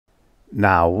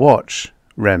"Now watch,"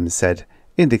 Rem said,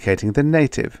 indicating the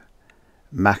native.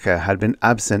 Macca had been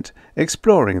absent,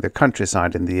 exploring the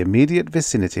countryside in the immediate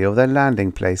vicinity of their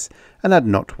landing place, and had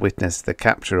not witnessed the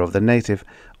capture of the native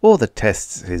or the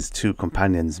tests his two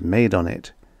companions made on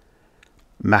it.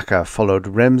 Macca followed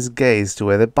Rem's gaze to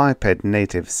where the biped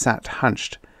native sat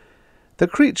hunched. The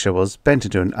creature was bent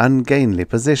into an ungainly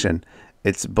position,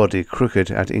 its body crooked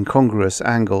at incongruous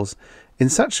angles, in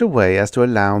such a way as to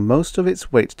allow most of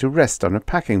its weight to rest on a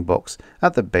packing box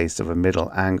at the base of a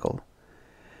middle angle.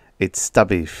 Its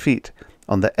stubby feet,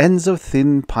 on the ends of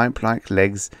thin pipe-like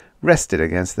legs, rested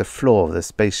against the floor of the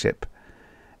spaceship.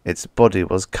 Its body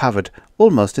was covered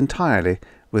almost entirely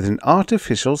with an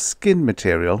artificial skin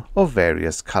material of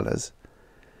various colors.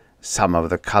 Some of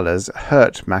the colors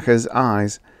hurt Macca's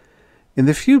eyes. In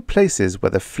the few places where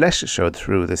the flesh showed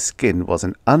through the skin was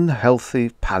an unhealthy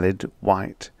pallid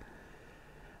white.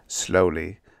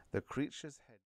 Slowly, the creature's